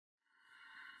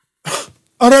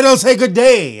All right, I'll say good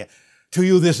day to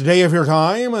you this day of your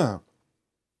time.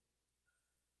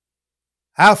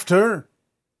 After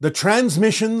the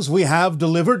transmissions we have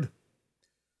delivered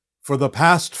for the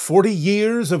past 40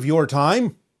 years of your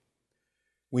time,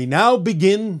 we now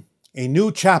begin a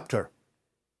new chapter,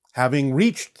 having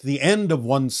reached the end of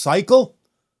one cycle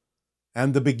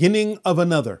and the beginning of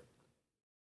another.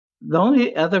 The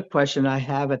only other question I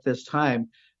have at this time,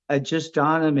 it just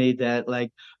dawned on me that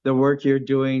like the work you're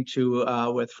doing to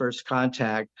with First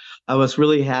Contact, I was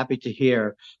really happy to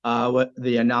hear what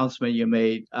the announcement you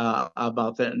made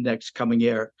about the next coming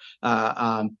year.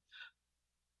 My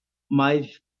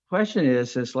question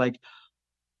is like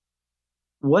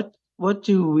what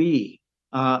do we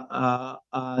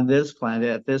on this planet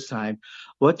at this time,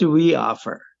 what do we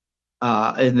offer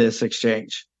in this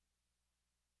exchange?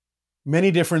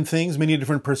 Many different things, many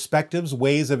different perspectives,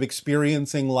 ways of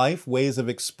experiencing life, ways of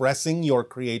expressing your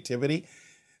creativity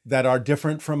that are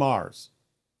different from ours.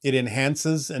 It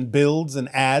enhances and builds and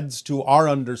adds to our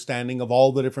understanding of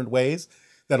all the different ways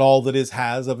that all that is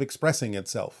has of expressing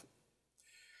itself.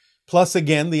 Plus,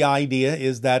 again, the idea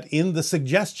is that in the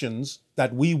suggestions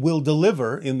that we will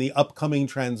deliver in the upcoming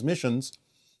transmissions,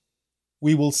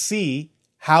 we will see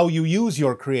how you use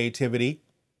your creativity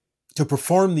to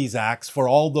perform these acts for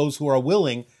all those who are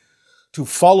willing to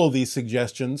follow these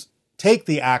suggestions, take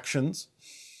the actions,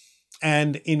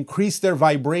 and increase their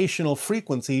vibrational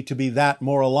frequency to be that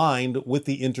more aligned with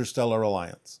the interstellar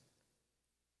alliance.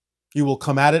 You will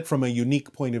come at it from a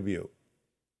unique point of view.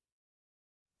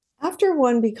 After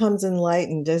one becomes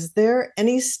enlightened, is there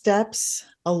any steps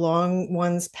along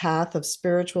one's path of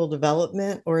spiritual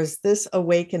development, or is this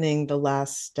awakening the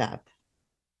last step?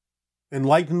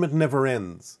 Enlightenment never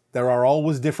ends. There are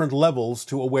always different levels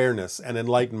to awareness and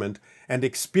enlightenment and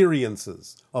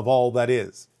experiences of all that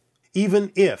is.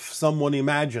 Even if someone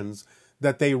imagines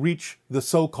that they reach the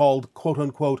so-called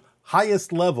quote-unquote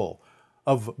highest level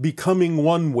of becoming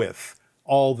one with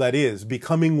all that is,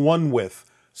 becoming one with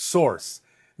Source,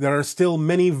 there are still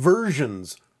many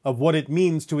versions of what it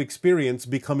means to experience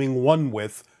becoming one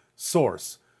with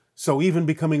Source. So even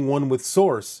becoming one with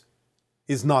Source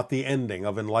is not the ending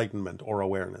of enlightenment or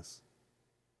awareness.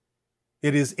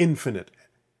 It is infinite,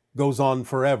 goes on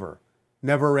forever,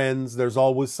 never ends, there's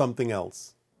always something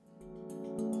else.